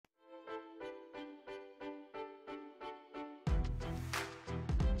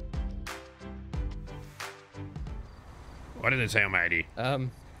What did it say on my ID?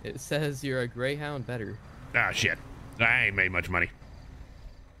 It says you're a Greyhound better. Ah, shit. I ain't made much money.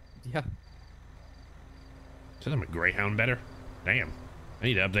 Yeah. Says I'm a Greyhound better? Damn. I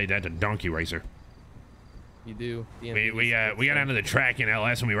need to update that to Donkey Racer. You do. We got down to the track in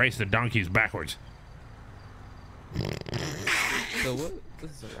LS and we raced the donkeys backwards. So what?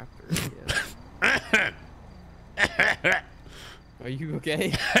 This is a raptor. Yeah. Are you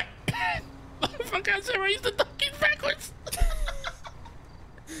okay? Fuck, I said race the donkeys backwards.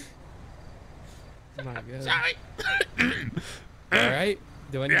 Oh my god. Sorry. All right.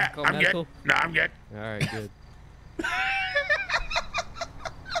 Do I need to call I'm medical? good. No, I'm good. All right, good.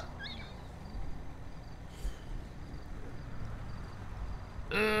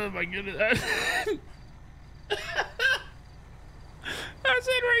 Oh my goodness. I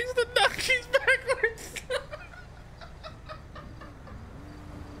said raise the donkeys backwards.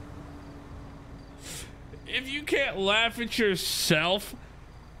 If you can't laugh at yourself.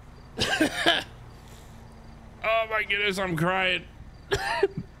 Oh my goodness, I'm crying.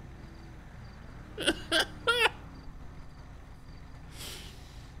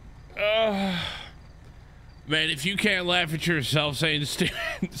 Man, if you can't laugh at yourself saying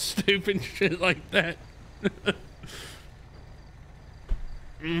stupid shit like that.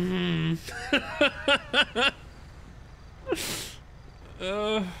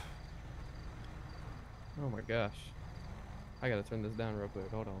 Oh my gosh. I gotta turn this down real quick.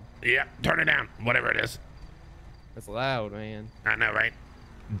 Hold on. Yeah, turn it down. Whatever it is. It's loud, man. I know, right?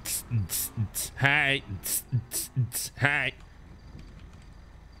 Hi. Hi.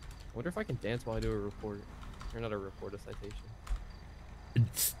 Wonder if I can dance while I do a report. Or not a report, a citation.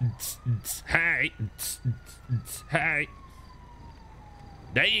 Hi. Hi.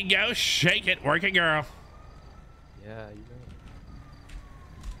 There you go. Shake it. Work it, girl. Yeah, you know.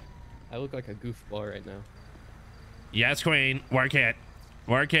 I look like a goofball right now. Yes, queen. Work it.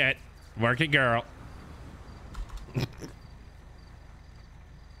 Work it. Work it, girl.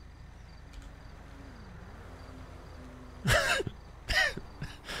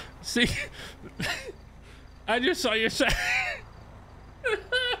 See, I just saw your chat.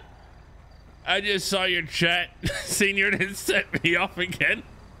 I just saw your chat. Senior didn't set me off again.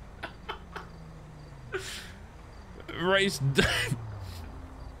 Race.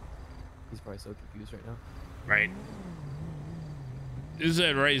 He's probably so confused right now. Right. You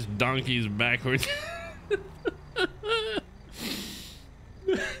said race donkeys backwards.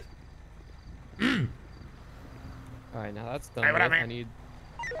 Alright, now that's done. Hey, what up, man? I need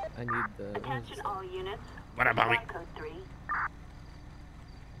the. Attention all units. What up, homie? Code 3.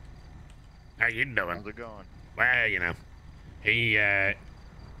 How you doing? How's it going? Well, you know, he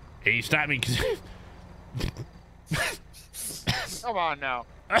stopped me because. Come on now.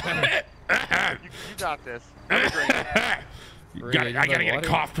 you got this. You're great. I gotta get a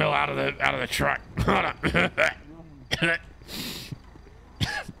cough pill out of the truck. Hold on.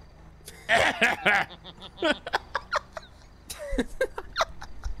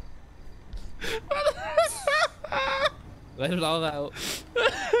 Let it all out.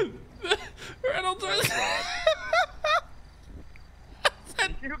 Reynolds.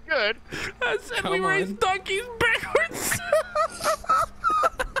 You're good. I said we Come raised on. donkeys backwards.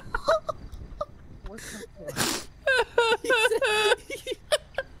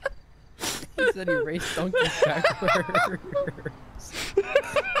 He said he raced donkeys backwards. What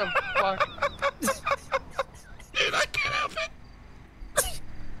the fuck? Dude, I can't help it.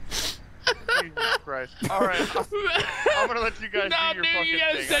 Jesus Christ. Alright, I'm gonna let you guys No, do your dude, fucking you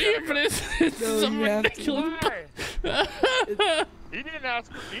gotta thing. stay here for this. This No, is some you have to. ridiculous. Why? He didn't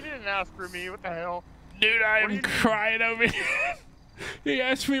ask for me. What the hell? Dude, I What are am you doing? crying over here. He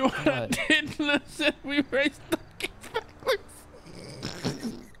asked me what I What? did, and I said we raced donkeys backwards.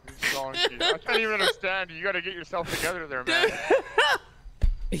 Donkey. I can't even understand you. You gotta get yourself together there, man.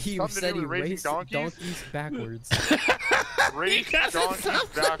 He Something to said do he with racing raced donkeys? donkeys backwards. Race doesn't donkeys sound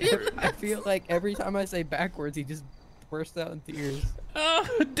like backwards. I feel like every time I say backwards, he just bursts out in tears. Oh,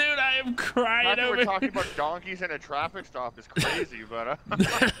 dude, I am The crying fact that over we're talking here. about donkeys in a traffic stop is crazy, but Oh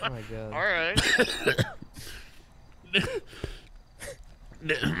my god. alright.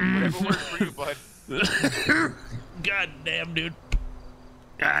 Whatever works for you, bud. God damn, dude.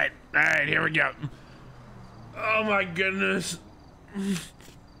 All right, here we go. Oh my goodness.